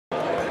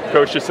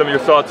Coach, just some of your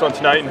thoughts on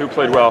tonight and who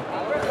played well.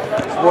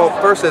 Well,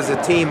 first as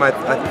a team, I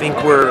think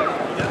we're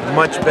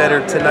much better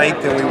tonight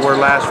than we were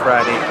last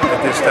Friday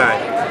at this time.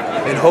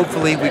 And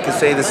hopefully we can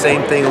say the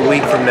same thing a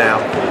week from now.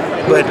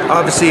 But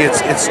obviously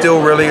it's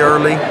still really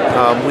early.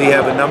 We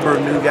have a number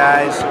of new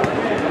guys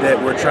that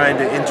we're trying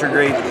to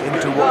integrate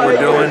into what we're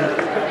doing.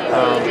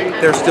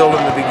 They're still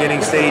in the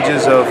beginning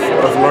stages of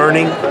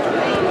learning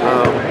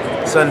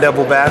Sun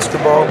Devil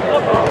basketball.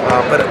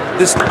 But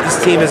this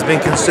team has been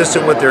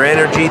consistent with their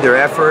energy, their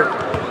effort.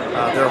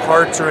 Their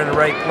hearts are in the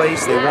right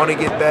place. They want to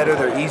get better.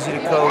 They're easy to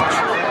coach.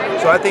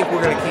 So I think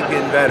we're going to keep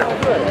getting better.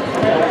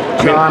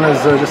 John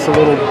is just a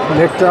little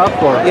nicked up?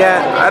 Or?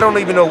 Yeah, I don't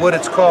even know what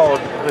it's called,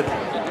 but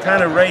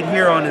kind of right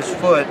here on his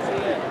foot.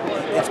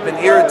 It's been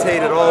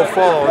irritated all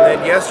fall. And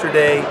then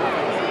yesterday,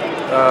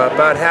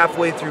 about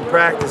halfway through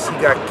practice, he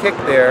got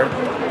kicked there,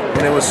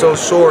 and it was so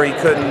sore he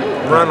couldn't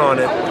run on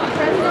it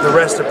the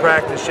rest of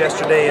practice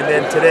yesterday and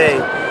then today.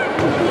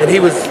 And he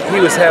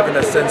was having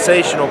a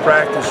sensational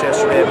practice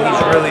yesterday. I mean,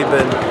 he's really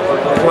been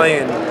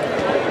playing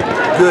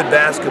good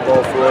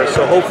basketball for us.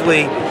 So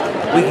hopefully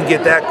we can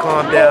get that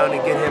calmed down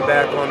and get him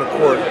back on the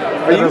court.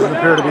 It doesn't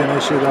appear to be an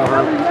issue though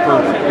for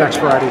next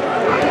Friday.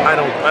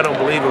 I don't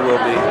believe it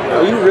will be.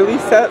 Are you really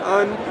set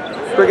on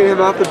bringing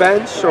him off the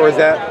bench, or is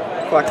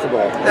that flexible?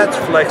 That's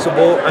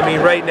flexible. I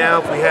mean, right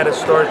now, if we had to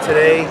start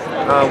today,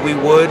 we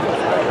would.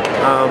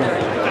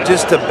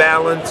 Just to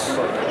balance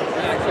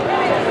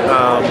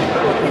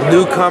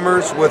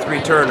newcomers with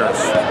returners.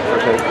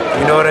 Okay.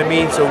 You know what I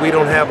mean? So we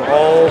don't have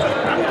all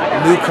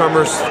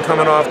newcomers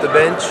coming off the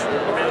bench.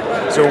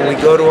 So when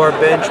we go to our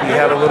bench, we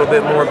have a little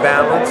bit more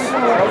balance,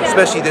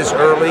 especially this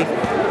early.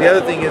 The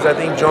other thing is I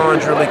think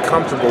John's really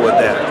comfortable with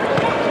that.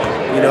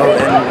 You know,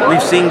 and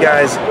we've seen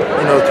guys,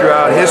 you know,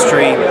 throughout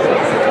history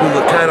who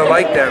look kind of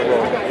like that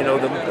role. You know,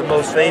 the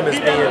most famous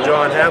being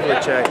John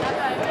Havlicek.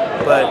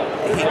 But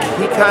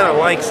he kind of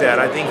likes that.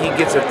 I think he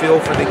gets a feel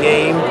for the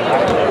game,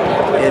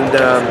 and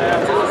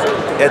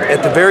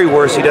at the very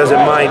worst, he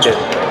doesn't mind it.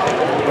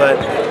 But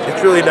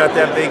it's really not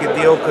that big a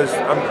deal because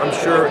I'm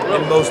sure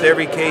in most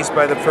every case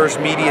by the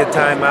first media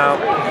timeout,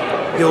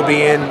 he'll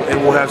be in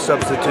and we'll have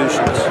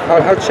substitutions.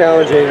 How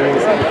challenging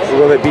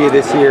will it be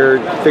this year,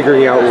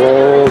 figuring out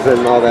roles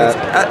and all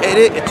that?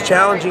 It's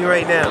challenging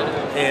right now,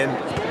 and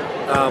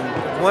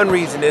one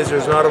reason is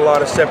there's not a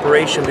lot of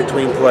separation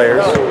between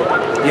players.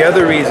 The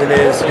other reason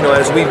is, you know,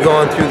 as we've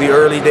gone through the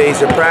early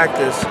days of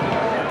practice,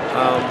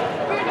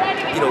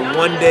 you know,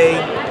 one day,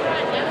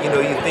 you know,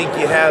 you think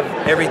you have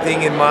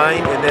everything in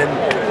mind, and then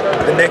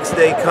the next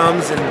day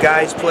comes and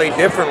guys play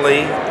differently,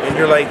 and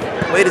you're like,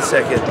 wait a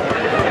second,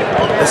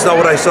 that's not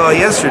what I saw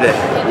yesterday.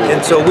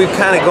 And so we've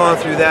kind of gone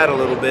through that a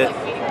little bit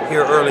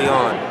here early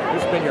on.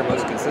 Who's been your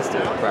most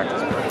consistent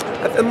practice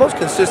partner? The most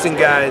consistent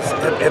guys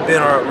have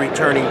been our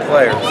returning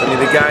players. I mean,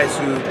 the guys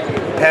who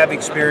have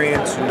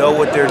experience, who know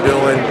what they're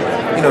doing.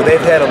 You know,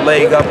 they've had a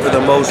leg up for the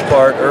most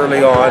part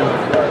early on,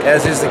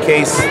 as is the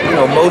case, you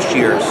know, most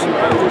years.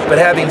 But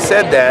having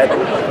said that,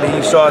 I mean,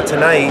 you saw it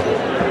tonight,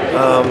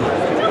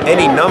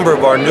 any number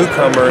of our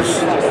newcomers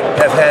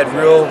have had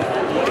real,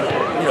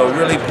 you know,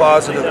 really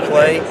positive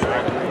play.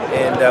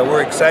 And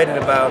we're excited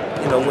about,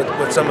 you know,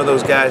 what some of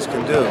those guys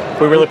can do.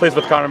 We're really pleased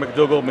with Connor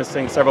McDougal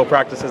missing several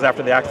practices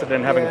after the accident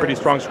and having a pretty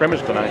strong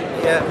scrimmage tonight.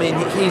 Yeah, I mean,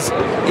 he's,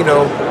 you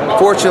know,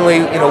 fortunately,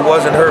 you know,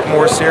 wasn't hurt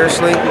more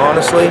seriously,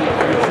 honestly.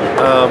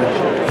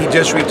 He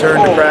just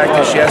returned to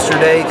practice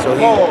yesterday, so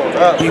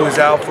he was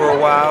out for a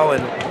while.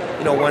 And,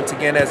 you know, once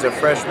again, as a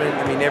freshman,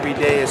 I mean, every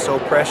day is so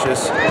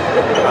precious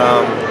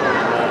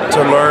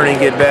to learn and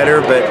get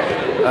better.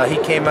 But he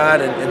came out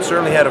and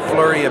certainly had a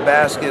flurry of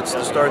baskets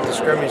to start the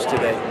scrimmage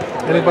today.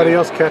 Anybody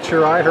else catch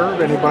your eye,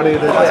 Herb? Anybody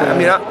that? I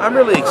mean, I'm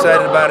really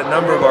excited about a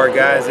number of our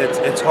guys.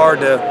 It's hard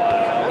to,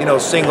 you know,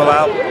 single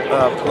out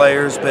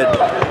players, but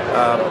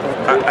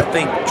I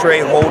think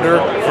Trey Holder,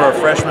 for a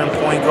freshman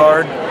point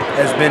guard,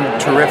 has been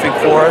terrific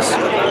for us.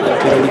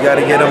 You know, we got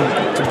to get him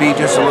to be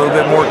just a little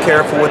bit more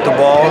careful with the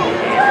ball.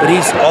 But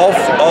he's all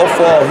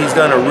fall, he's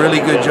done a really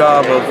good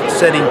job of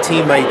setting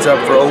teammates up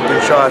for open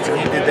shots, and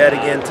he did that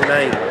again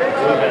tonight.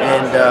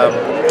 And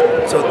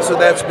so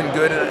that's been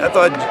good. And I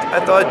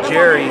thought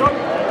Jerry,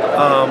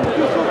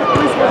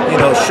 you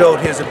know, showed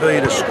his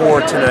ability to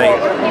score tonight.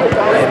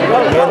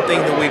 And one thing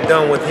that we've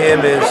done with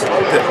him is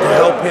to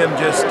help him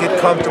just get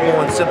comfortable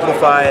and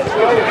simplify it.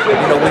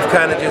 You know, we've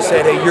kind of just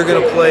said, hey, you're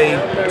going to play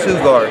two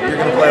guard. You're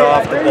going to play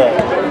off the ball.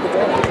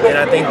 And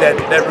I think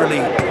that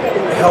really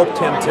helped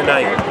him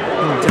tonight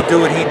to do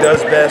what he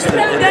does best,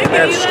 and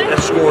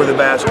that's score the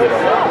basketball.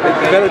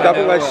 Is that a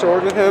double-edged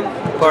sword with him?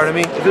 Pardon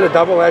me? Is it a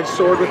double-edged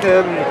sword with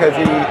him because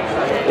he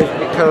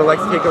kind of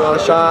likes to take a lot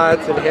of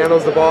shots and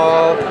handles the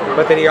ball,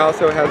 but then he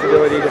also has the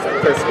ability to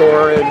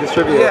score and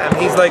distribute? Yeah, and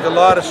he's like a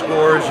lot of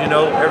scorers, you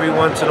know, every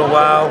once in a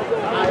while,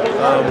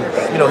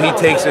 you know, he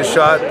takes a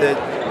shot that,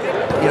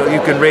 you know,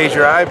 you can raise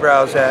your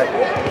eyebrows at.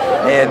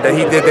 And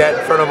he did that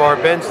in front of our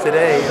bench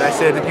today, and I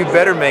said, you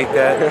better make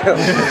that.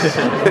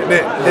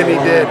 And he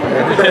did.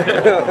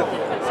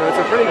 So it's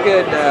a pretty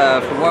good,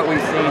 from what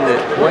we've seen, that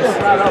once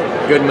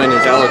Goodman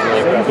is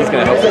eligible, he's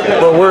going to help.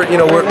 Well, we're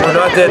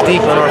not that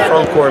deep on our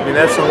front court. I mean,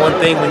 that's the one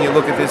thing when you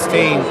look at this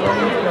team.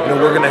 You know,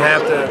 we're going to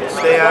have to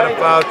stay out of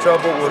foul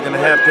trouble. We're going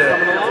to have to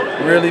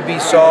really be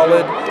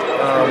solid.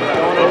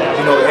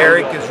 You know,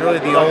 Eric is really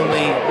the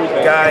only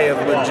guy of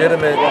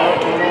legitimate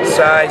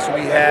size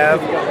we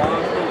have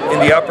in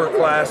the upper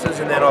classes,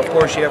 and then of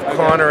course you have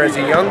Connor as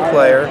a young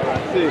player.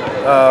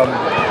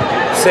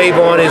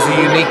 Savon is a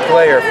unique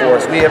player for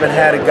us. We haven't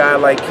had a guy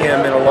like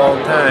him in a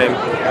long time,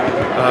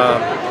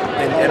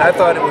 and I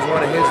thought it was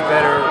one of his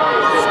better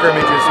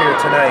scrimmages here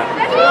tonight.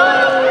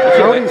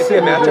 Is he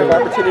a matchup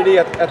opportunity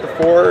at the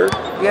 4?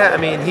 Yeah, I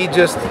mean, he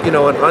just, you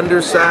know, an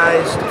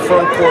undersized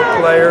front court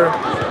player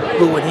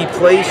who, when he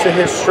plays to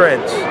his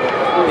strengths,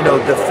 you know,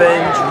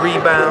 defends,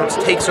 rebounds,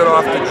 takes it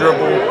off the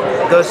dribble,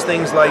 does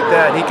things like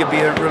that, he could be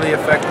a really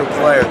effective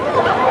player.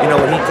 You know,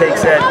 when he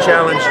takes that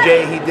challenge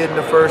Jay he did in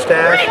the first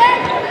half,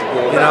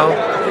 you know,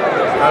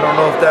 I don't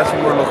know if that's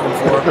what we're looking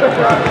for.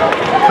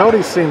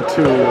 Cody seemed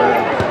to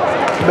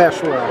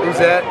mesh well. Who's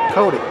that?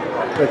 Cody.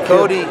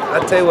 Cody, I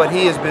tell you what,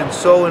 he has been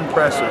so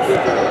impressive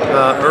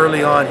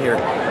early on here.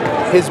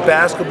 His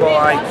basketball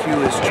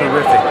IQ is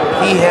terrific.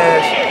 He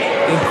has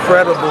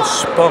incredible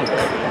spunk.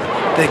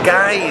 The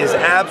guy is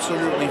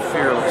absolutely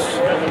fearless.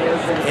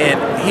 And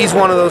he's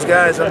one of those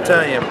guys, I'm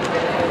telling you,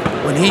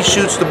 when he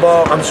shoots the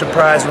ball, I'm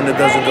surprised when it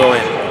doesn't go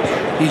in.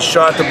 He's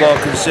shot the ball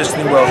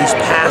consistently well. He's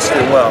passed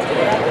it well.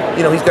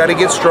 You know, he's got to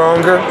get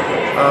stronger,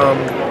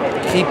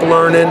 keep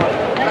learning.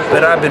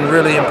 But I've been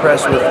really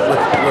impressed with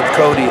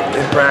Cody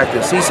in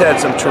practice. He's had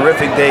some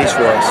terrific days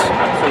for us.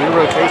 So your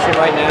rotation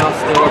right now is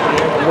still up in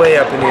the air? Way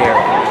up in the air.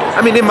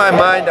 I mean, in my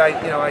mind, I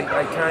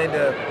kind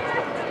of,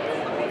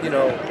 you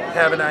know,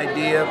 have an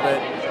idea.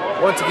 But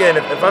once again,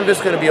 if I'm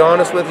just going to be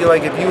honest with you,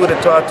 like if you would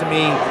have talked to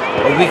me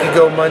a week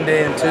ago,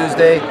 Monday and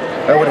Tuesday,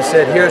 I would have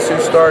said, here's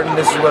who's starting,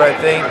 this is what I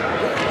think.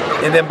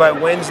 And then by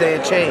Wednesday,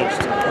 it changed.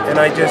 And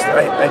I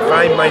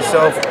find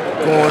myself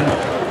going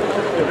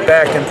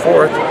back and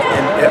forth,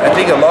 and I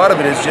think a lot of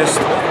it is just,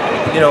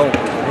 you know,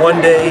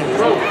 one day,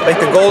 like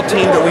the gold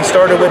team that we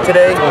started with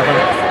today,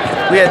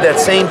 we had that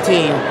same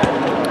team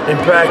in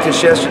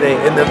practice yesterday,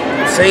 and the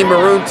same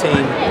maroon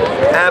team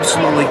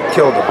absolutely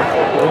killed them.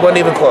 It wasn't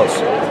even close.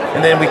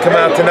 And then we come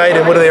out tonight,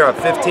 and what are they up,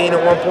 15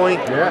 at one point?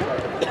 Yeah.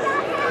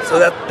 So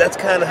that's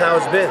kind of how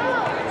it's been.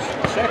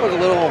 Shaq was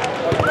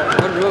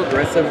wasn't real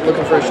aggressive,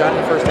 looking for a shot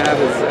in the first half.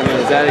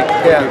 Is that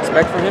what you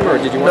expect from him, or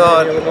did you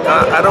want to be a little more?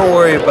 I don't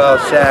worry about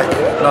Shaq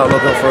not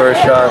looking for a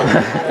shot.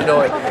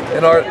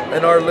 You know,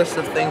 in our list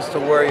of things to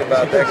worry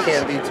about, that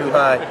can't be too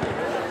high.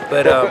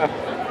 But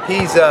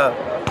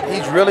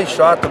he's really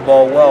shot the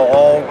ball well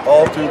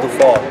all through the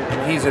fall.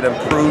 He's an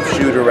improved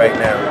shooter right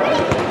now,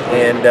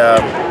 and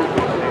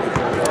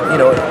you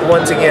know,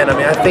 once again, I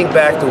mean, I think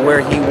back to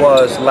where he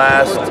was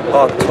last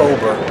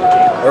October,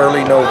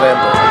 early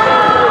November.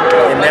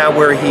 And now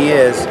where he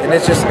is, and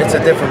it's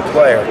a different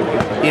player.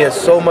 He has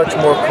so much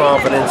more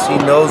confidence. He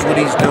knows what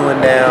he's doing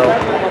now,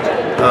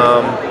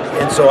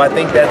 and so I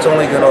think that's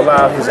only going to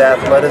allow his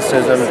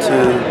athleticism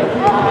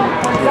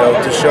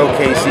to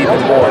showcase even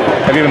more.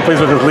 Have you been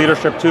pleased with his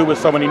leadership too, with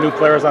so many new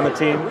players on the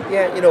team?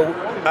 Yeah, you know,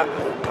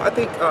 I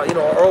think you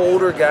know, our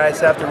older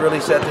guys have to really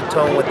set the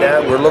tone with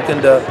that. We're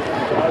looking to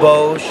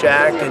Bo,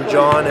 Shaq, and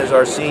John as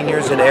our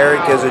seniors, and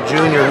Eric as a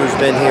junior who's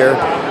been here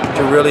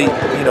to really,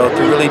 you know,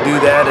 do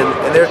that,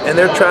 and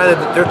they're trying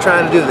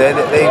to do that.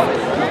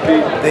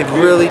 They've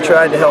really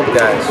tried to help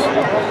guys.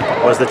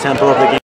 What was the tempo of the game?